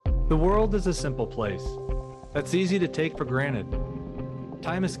The world is a simple place that's easy to take for granted.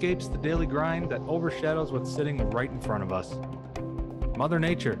 Time escapes the daily grind that overshadows what's sitting right in front of us. Mother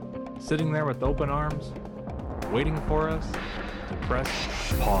Nature, sitting there with open arms, waiting for us to press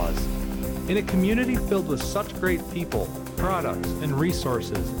pause. In a community filled with such great people, products, and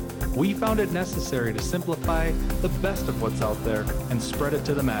resources, we found it necessary to simplify the best of what's out there and spread it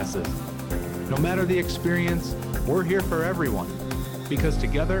to the masses. No matter the experience, we're here for everyone, because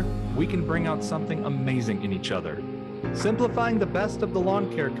together we can bring out something amazing in each other. Simplifying the best of the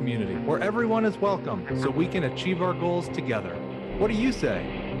lawn care community, where everyone is welcome so we can achieve our goals together. What do you say?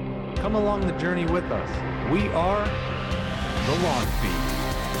 Come along the journey with us. We are the Lawn Feed.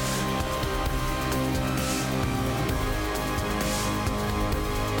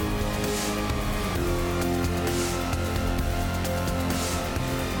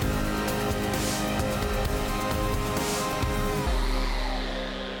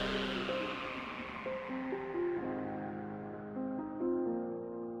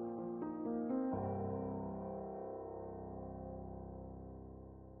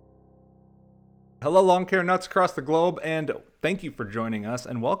 Hello, lawn care nuts across the globe, and thank you for joining us,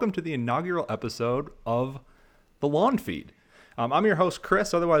 and welcome to the inaugural episode of The Lawn Feed. I'm your host,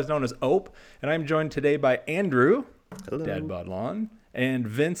 Chris, otherwise known as Ope, and I'm joined today by Andrew, Hello. Dad Bod Lawn, and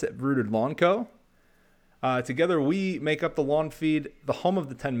Vince at Rooted Lawn Co. Together, we make up The Lawn Feed, the home of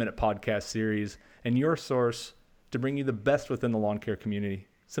the 10-minute podcast series, and your source to bring you the best within the lawn care community,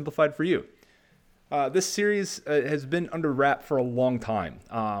 simplified for you. This series has been under wrap for a long time,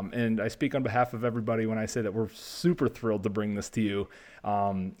 and I speak on behalf of everybody when I say that we're super thrilled to bring this to you.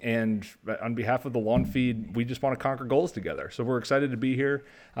 And on behalf of the Lawn Feed, we just want to conquer goals together. So we're excited to be here.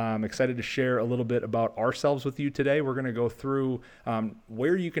 Excited to share a little bit about ourselves with you today. We're going to go through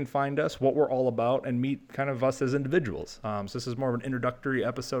where you can find us, what we're all about, and meet kind of us as individuals. So this is more of an introductory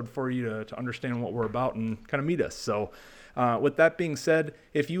episode for you to understand what we're about and kind of meet us. So with that being said,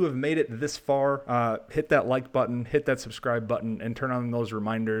 if you have made it this far, hit that like button, hit that subscribe button, and turn on those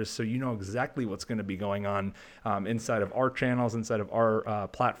reminders so you know exactly what's going to be going on inside of our channels, inside of our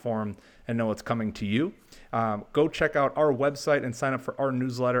platform, and know what's coming to you. Go check out our website and sign up for our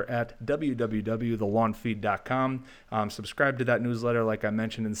newsletter at www.thelawnfeed.com. Subscribe to that newsletter, like I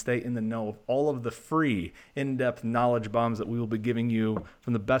mentioned, and stay in the know of all of the free, in-depth knowledge bombs that we will be giving you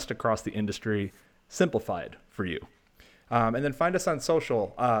from the best across the industry, simplified for you. And then find us on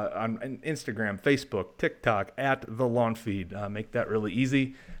social, on Instagram, Facebook, TikTok, at The Lawn Feed. Make that really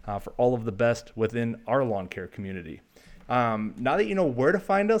easy for all of the best within our lawn care community. Now that you know where to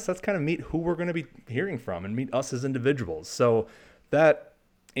find us, let's kind of meet who we're going to be hearing from and meet us as individuals. So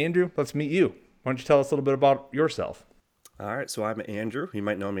Andrew, let's meet you. Why don't you tell us a little bit about yourself? All right, so I'm Andrew. You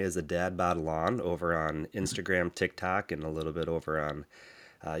might know me as the Dad Bod Lawn over on Instagram, TikTok, and a little bit over on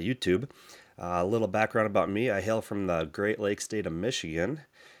YouTube. A little background about me. I hail from the Great Lakes state of Michigan.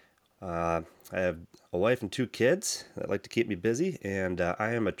 I have a wife and 2 kids that like to keep me busy, and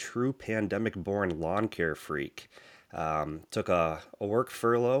I am a true pandemic-born lawn care freak. Took a work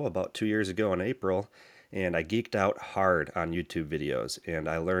furlough about 2 years ago in April, and I geeked out hard on YouTube videos, and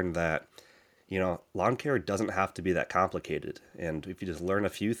I learned that, lawn care doesn't have to be that complicated, and if you just learn a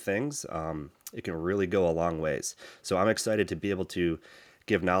few things, it can really go a long ways. So I'm excited to be able to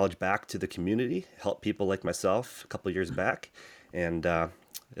give knowledge back to the community, help people like myself a couple years back, and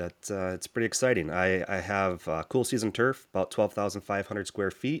it's pretty exciting. I have Cool Season Turf, about 12,500 square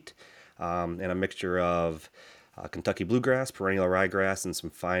feet, and a mixture of Kentucky bluegrass, perennial ryegrass, and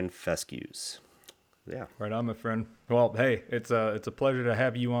some fine fescues. Yeah. Right on, my friend. Well, hey, it's a pleasure to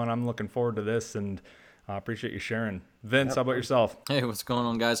have you on. I'm looking forward to this, and I appreciate you sharing. Vince, How about yourself? Hey, what's going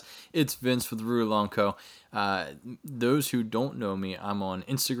on, guys? It's Vince with Rooted Lawn Co. Those who don't know me, I'm on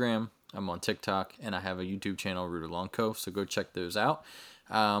Instagram, I'm on TikTok, and I have a YouTube channel, Rooted Lawn Co. So go check those out.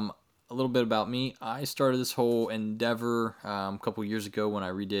 A little bit about me. I started this whole endeavor a couple years ago when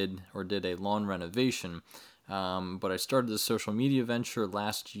I did a lawn renovation. But I started this social media venture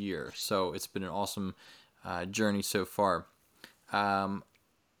last year, so it's been an awesome journey so far.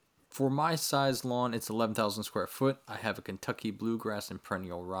 For my size lawn, it's 11,000 square foot. I have a Kentucky bluegrass and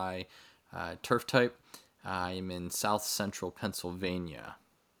perennial rye turf type. I am in South Central Pennsylvania.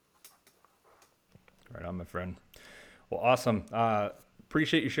 Right on, my friend. Well, awesome.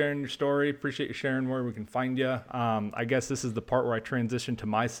 Appreciate you sharing your story. Appreciate you sharing where we can find you. I guess this is the part where I transition to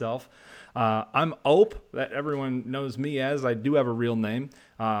myself. I'm Ope, that everyone knows me as. I do have a real name.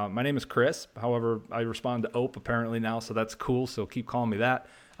 My name is Chris. However, I respond to Ope apparently now, so that's cool. So keep calling me that.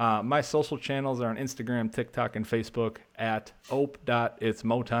 My social channels are on Instagram, TikTok, and Facebook at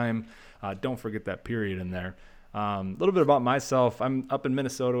ope.itsmotime. Don't forget that period in there. A little bit about myself. I'm up in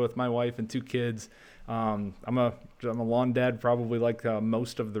Minnesota with my wife and 2 kids. I'm a lawn dad, probably like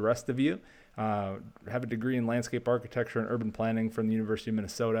most of the rest of you. Have a degree in landscape architecture and urban planning from the University of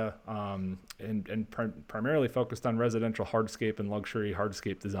Minnesota, and primarily focused on residential hardscape and luxury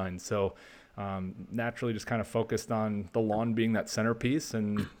hardscape design. So naturally just kind of focused on the lawn being that centerpiece.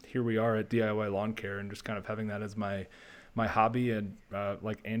 And here we are at DIY Lawn Care, and just kind of having that as my hobby. And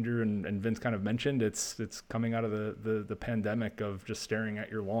like Andrew and Vince kind of mentioned, it's coming out of the pandemic of just staring at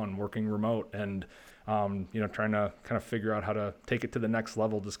your lawn, working remote, and trying to kind of figure out how to take it to the next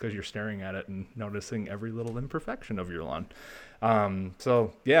level just because you're staring at it and noticing every little imperfection of your lawn.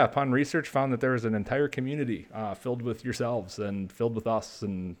 So yeah, upon research, found that there was an entire community filled with yourselves and filled with us,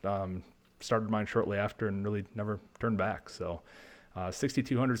 and started mine shortly after and really never turned back. So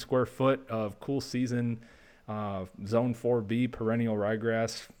 6,200 square foot of cool season, Zone 4B perennial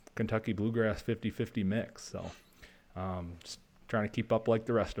ryegrass, Kentucky bluegrass 50-50 mix. So just trying to keep up like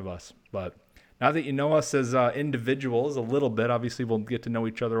the rest of us. But now that you know us as individuals a little bit, obviously we'll get to know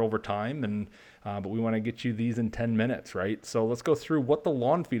each other over time, and but we want to get you these in 10 minutes, right? So let's go through what the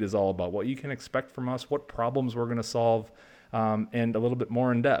Lawn Feed is all about, what you can expect from us, what problems we're going to solve, and a little bit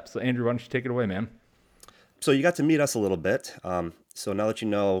more in depth. So Andrew, why don't you take it away, man? So you got to meet us a little bit. So now that you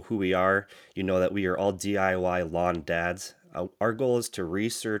know who we are, you know that we are all DIY lawn dads. Our goal is to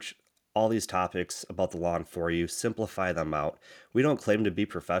research all these topics about the lawn for you, simplify them out. We don't claim to be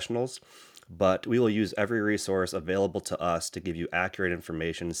professionals, but we will use every resource available to us to give you accurate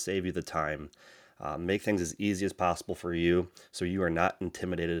information, save you the time, make things as easy as possible for you so you are not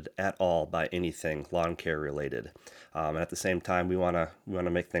intimidated at all by anything lawn care related. And at the same time, we want to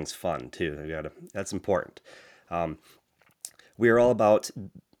make things fun too. That's important. We are all about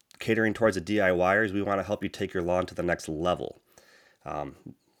catering towards the DIYers. We want to help you take your lawn to the next level.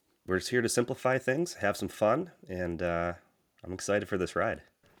 We're just here to simplify things, have some fun, and I'm excited for this ride.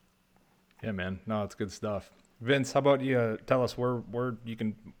 Yeah, man. No, it's good stuff. Vince, how about you tell us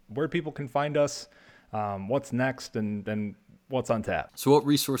where people can find us, what's next, and what's on tap? So what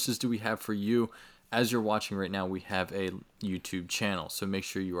resources do we have for you? As you're watching right now, we have a YouTube channel. So make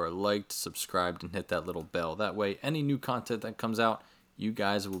sure you are liked, subscribed, and hit that little bell. That way, any new content that comes out, you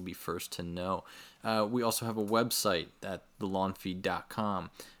guys will be first to know. We also have a website at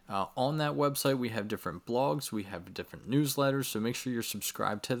thelawnfeed.com. On that website, we have different blogs, we have different newsletters, so make sure you're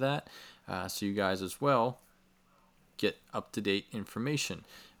subscribed to that, so you guys as well get up-to-date information.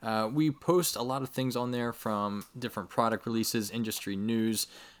 We post a lot of things on there, from different product releases, industry news,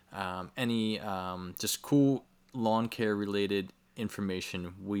 any just cool lawn care related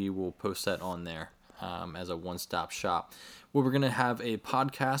information. We will post that on there as a one-stop shop. Well, we're going to have a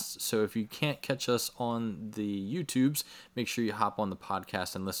podcast, so if you can't catch us on the YouTubes, make sure you hop on the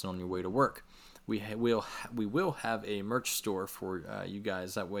podcast and listen on your way to work. We will have a merch store for you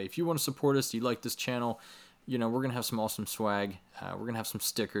guys. That way, if you want to support us, you like this channel, we're going to have some awesome swag. We're going to have some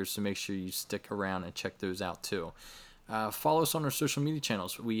stickers, so make sure you stick around and check those out too. Follow us on our social media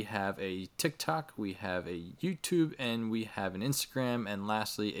channels. We have a TikTok, we have a YouTube, and we have an Instagram, and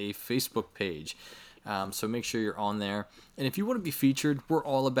lastly, a Facebook page. So make sure you're on there. And if you want to be featured, we're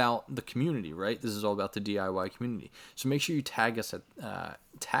all about the community, right? This is all about the DIY community. So make sure you tag us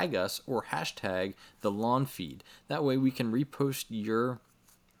or hashtag the Lawn Feed. That way we can repost your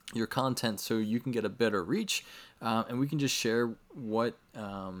content so you can get a better reach, and we can just share what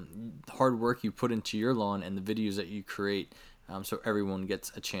hard work you put into your lawn and the videos that you create, so everyone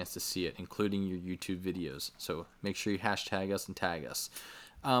gets a chance to see it, including your YouTube videos. So make sure you hashtag us and tag us.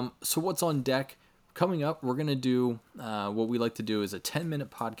 So what's on deck? Coming up, we're going to do what we like to do is a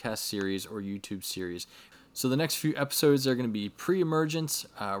 10-minute podcast series or YouTube series. So the next few episodes are going to be pre-emergence.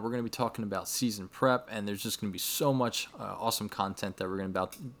 We're going to be talking about season prep, and there's just going to be so much awesome content that we're going to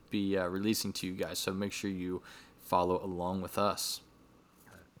be releasing to you guys. So make sure you follow along with us.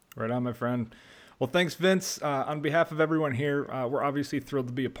 Right on, my friend. Well, thanks, Vince. On behalf of everyone here, we're obviously thrilled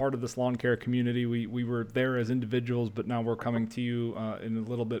to be a part of this lawn care community. We were there as individuals, but now we're coming to you in a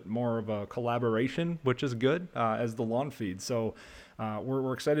little bit more of a collaboration, which is good, as the Lawn Feed. So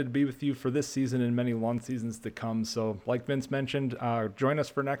we're excited to be with you for this season and many lawn seasons to come. So like Vince mentioned, join us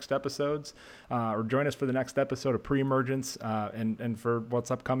for next episodes, or join us for the next episode of Pre-Emergence, and for what's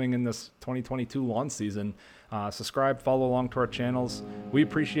upcoming in this 2022 lawn season. Subscribe, follow along to our channels. We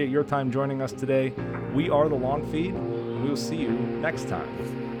appreciate your time joining us today. We are the Lawn Feed, and we will see you next time.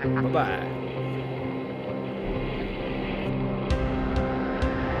 Bye-bye.